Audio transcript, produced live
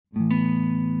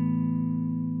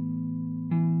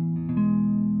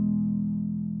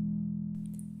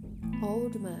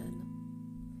old man.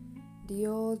 The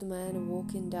old man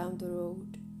walking down the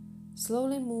road,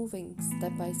 slowly moving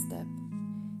step by step.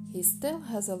 He still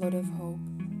has a lot of hope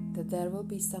that there will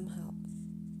be some help.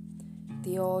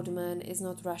 The old man is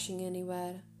not rushing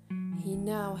anywhere. He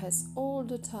now has all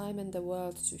the time in the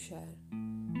world to share.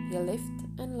 He lived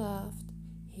and laughed,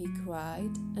 he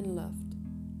cried and loved.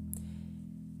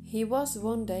 He was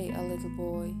one day a little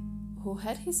boy who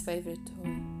had his favorite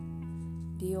toy.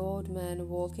 The old man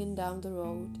walking down the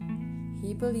road,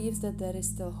 he believes that there is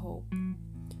still hope.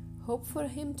 Hope for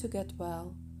him to get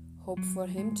well, hope for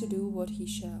him to do what he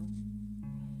shall.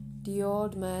 The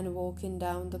old man walking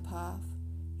down the path,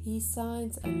 he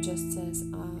sighs and just says,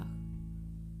 "Ah,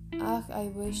 ah, I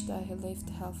wished I had lived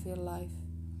a healthier life.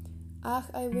 Ah,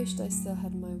 I wished I still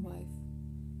had my wife.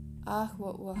 Ah,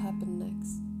 what will happen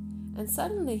next?" And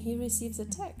suddenly he receives a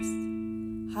text.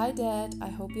 "Hi Dad, I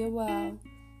hope you're well.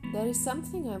 There is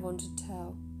something I want to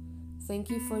tell. Thank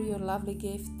you for your lovely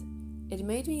gift. It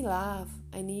made me laugh.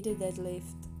 I needed that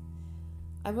lift.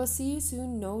 I will see you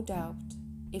soon, no doubt.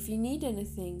 If you need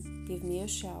anything, give me a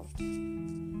shout."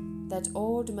 That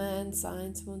old man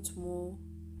sighs once more.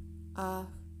 Ah,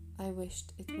 I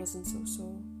wished it wasn't so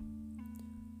sore.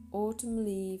 Autumn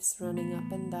leaves running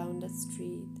up and down that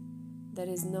street. There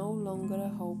is no longer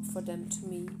a hope for them to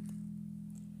meet.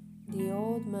 The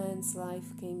old man's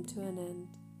life came to an end.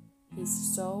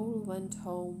 His soul went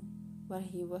home where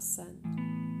he was sent.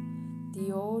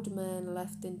 The old man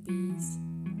left in peace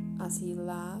as he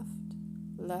laughed,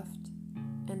 loved,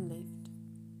 and lived.